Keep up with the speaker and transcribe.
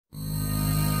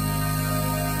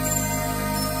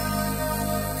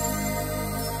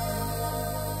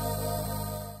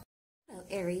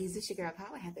Aries, it's your girl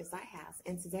Paula at S.H.A.C,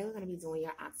 and today we're going to be doing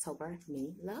your October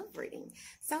mini love reading.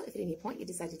 So if at any point you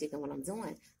decide to dig in what I'm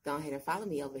doing, go ahead and follow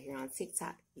me over here on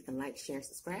TikTok. You can like, share, and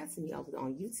subscribe to me over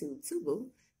on YouTube too, boo.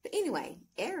 But anyway,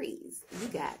 Aries, you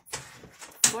got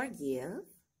forgive,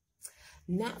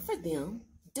 not for them,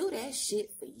 do that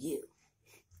shit for you.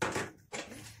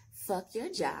 Fuck your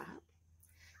job.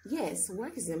 Yes,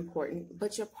 work is important,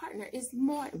 but your partner is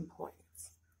more important.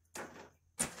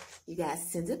 You got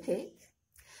send a pic.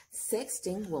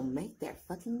 Sexting will make their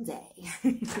fucking day.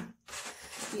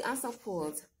 You also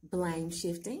pulled blame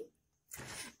shifting.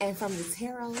 And from the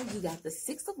tarot, you got the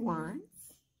Six of Wands,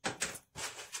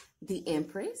 the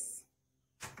Empress,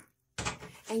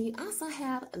 and you also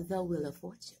have the Wheel of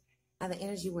Fortune. Now the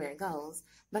energy where it goes,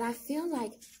 but I feel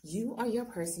like you or your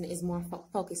person is more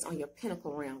focused on your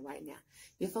pinnacle realm right now.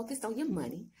 You're focused on your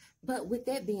money, but with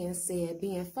that being said,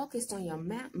 being focused on your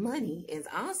money is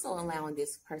also allowing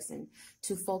this person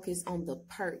to focus on the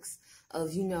perks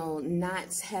of, you know,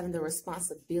 not having the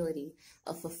responsibility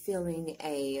of fulfilling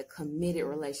a committed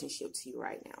relationship to you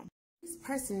right now. This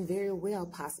person very well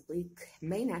possibly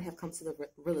may not have come to the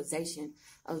realization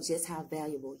of just how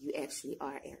valuable you actually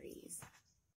are, Aries.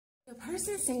 The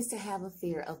person seems to have a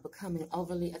fear of becoming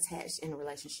overly attached in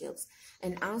relationships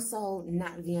and also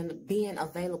not being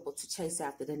available to chase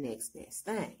after the next best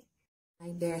thing.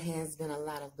 Like there has been a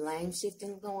lot of blame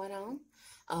shifting going on,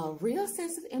 a real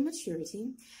sense of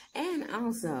immaturity, and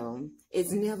also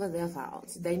it's never their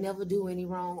fault. They never do any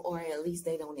wrong, or at least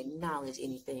they don't acknowledge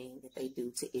anything that they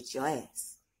do to itch your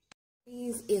ass.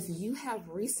 If you have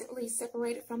recently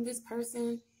separated from this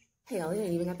person, hell, it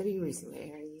ain't even have to be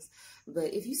recently, Aries.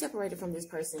 But if you separated from this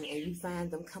person and you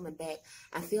find them coming back,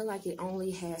 I feel like it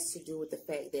only has to do with the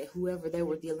fact that whoever they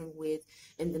were dealing with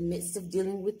in the midst of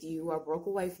dealing with you or broke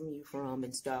away from you from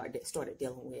and started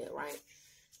dealing with, right?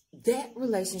 That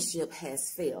relationship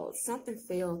has failed. Something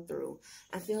fell through.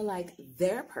 I feel like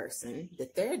their person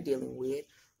that they're dealing with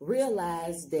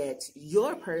realized that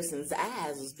your person's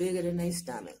eyes was bigger than their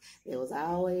stomach. They was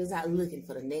always out looking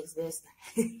for the next best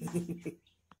thing.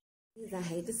 I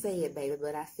hate to say it, baby,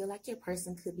 but I feel like your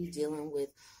person could be dealing with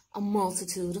a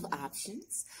multitude of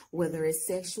options, whether it's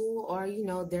sexual or, you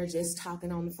know, they're just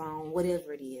talking on the phone,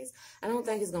 whatever it is. I don't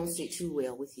think it's going to sit too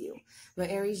well with you.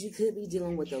 But Aries, you could be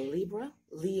dealing with a Libra,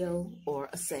 Leo, or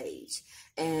a Sage.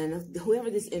 And whoever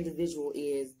this individual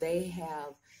is, they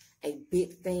have a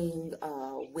big thing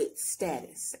with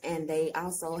status. And they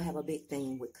also have a big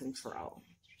thing with control.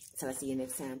 So I'll see you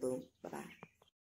next time, boo. Bye-bye.